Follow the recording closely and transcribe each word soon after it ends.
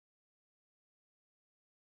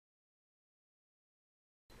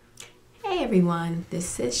everyone,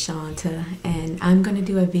 this is Shanta and I'm going to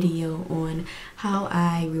do a video on how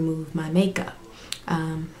I remove my makeup.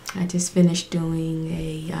 I just finished doing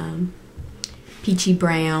a peachy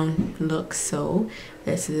brown look, so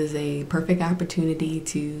this is a perfect opportunity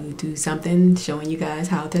to do something showing you guys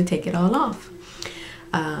how to take it all off.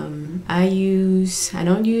 I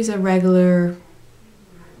don't use a regular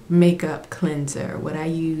makeup cleanser. What I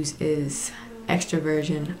use is extra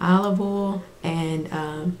virgin olive oil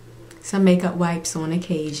and some makeup wipes on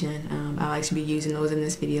occasion. I'll actually be using those in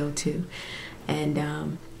this video too.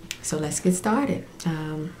 And so let's get started.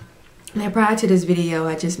 Now prior to this video,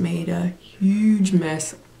 I just made a huge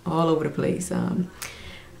mess all over the place.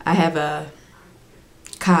 I have a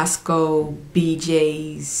Costco,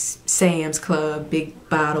 BJ's, Sam's Club big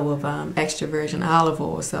bottle of extra virgin olive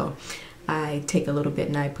oil. So I take a little bit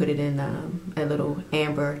and I put it in a little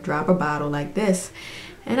amber dropper bottle like this,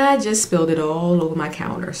 and I just spilled it all over my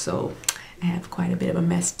counter. So I have quite a bit of a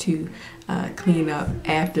mess to clean up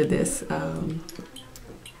after this.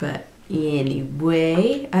 But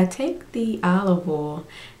anyway, I take the olive oil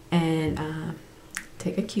and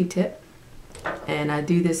take a Q-tip, and I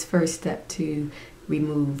do this first step to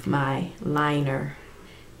remove my liner.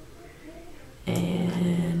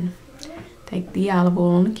 And take the olive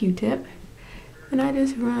oil on the Q-tip and I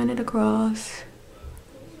just run it across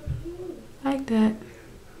like that.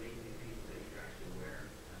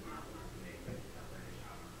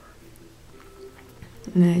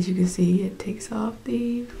 And as you can see, it takes off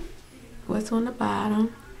what's on the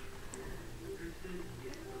bottom.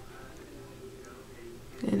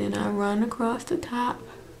 And then I run across the top.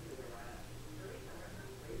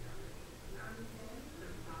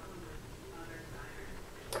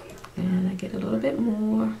 And I get a little bit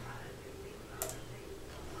more.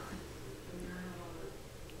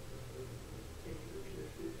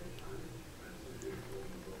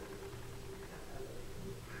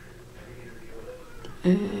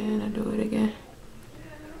 And I do it again.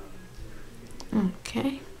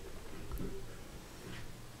 Okay.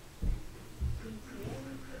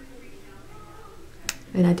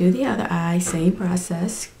 Then I do the other eye, same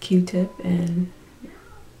process, Q-tip and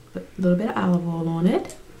put a little bit of olive oil on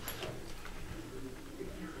it.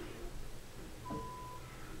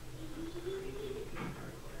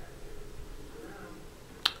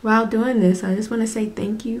 While doing this, I just want to say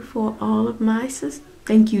thank you to all of my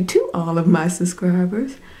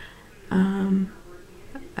subscribers.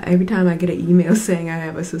 Every time I get an email saying I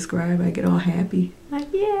have a subscriber, I get all happy,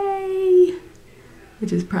 like yay,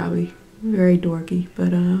 which is probably very dorky,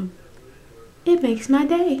 but it makes my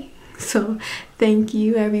day. So thank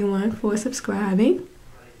you everyone for subscribing.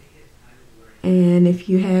 And if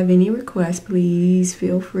you have any requests, please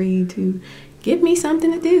feel free to give me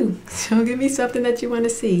something to do. So give me something that you want to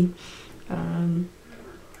see.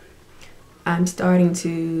 I'm starting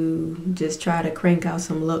to just try to crank out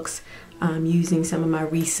some looks using some of my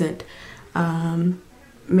recent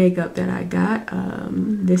makeup that I got.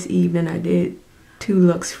 This evening I did 2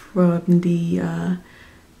 looks from the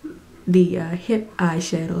hip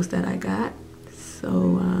eyeshadows that I got.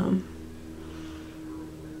 So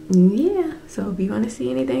yeah, so if you want to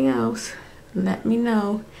see anything else, let me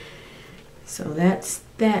know. So that's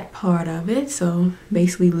that part of it. So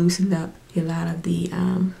basically loosened up a lot of the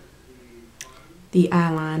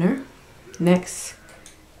eyeliner. Next,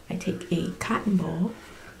 I take a cotton ball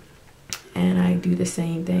and I do the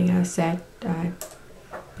same thing. I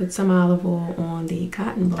put some olive oil on the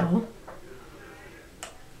cotton ball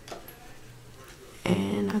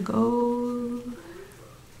and I go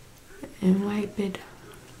and wipe the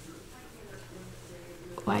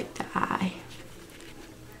eye.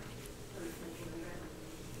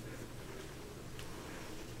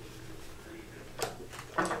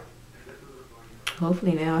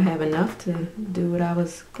 Hopefully now I have enough to do what I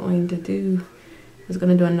was going to do. I was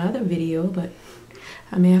going to do another video, but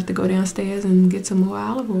I may have to go downstairs and get some more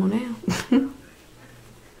olive oil now.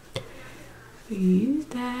 Use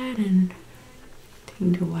that and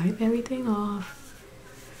need to wipe everything off.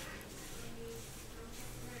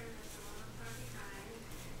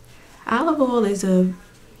 Olive oil is a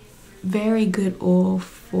very good oil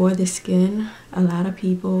for the skin. A lot of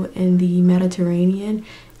people in the Mediterranean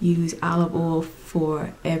use olive oil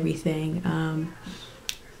for everything.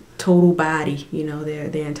 Total body, you know, their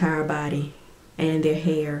entire body and their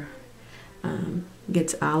hair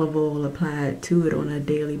gets olive oil applied to it on a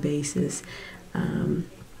daily basis.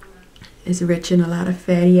 It's rich in a lot of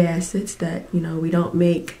fatty acids that, you know, we don't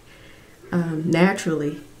make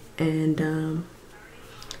naturally, and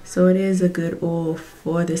so it is a good oil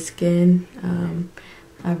for the skin.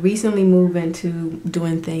 I recently moved into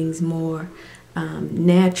doing things more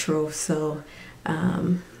natural, so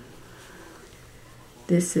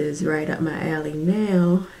this is right up my alley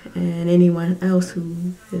now, and anyone else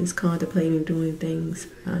who is contemplating doing things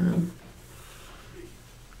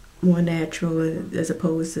more natural as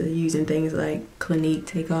opposed to using things like Clinique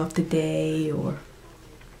Take Off the Day or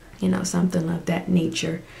something of that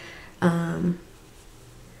nature.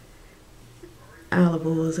 Olive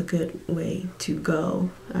oil is a good way to go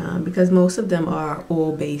because most of them are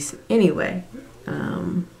oil based anyway,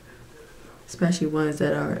 especially ones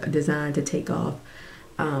that are designed to take off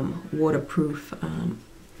waterproof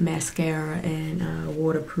mascara and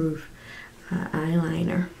waterproof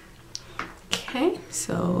eyeliner. Okay,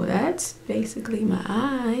 so that's basically my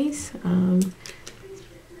eyes.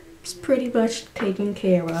 It's pretty much taken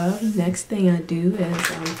care of. Next thing I do is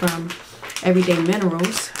from Everyday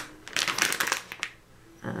Minerals.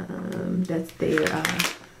 That's their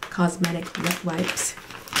cosmetic wet wipes.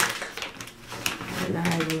 And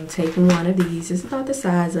I will take one of these. It's about the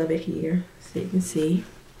size of it here, so you can see.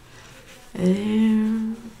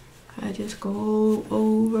 And I just go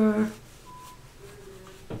over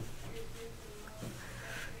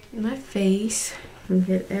my face and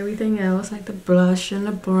get everything else like the blush and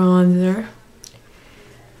the bronzer.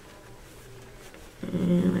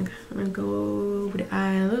 And I'm gonna go over the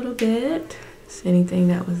eye a little bit. See anything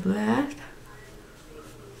that was left.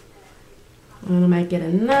 And I might get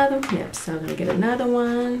another. Yep, so I'm gonna get another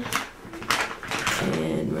one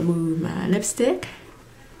and remove my lipstick.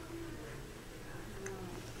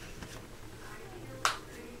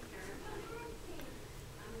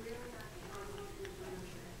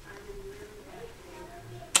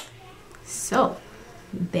 So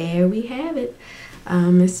there we have it.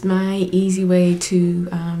 It's my easy way to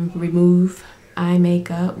remove eye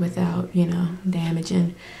makeup without,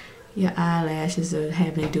 damaging your eyelashes or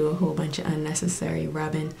having to do a whole bunch of unnecessary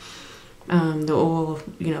rubbing. The oil,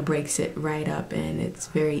 breaks it right up, and it's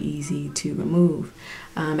very easy to remove.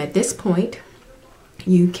 At this point,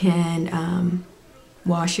 you can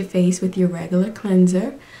wash your face with your regular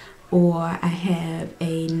cleanser, or I have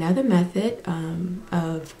another method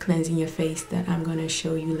of cleansing your face that I'm going to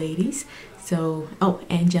show you ladies. So, oh,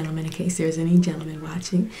 and gentlemen, in case there's any gentlemen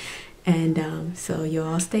watching. And so you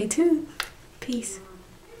all stay tuned. Peace.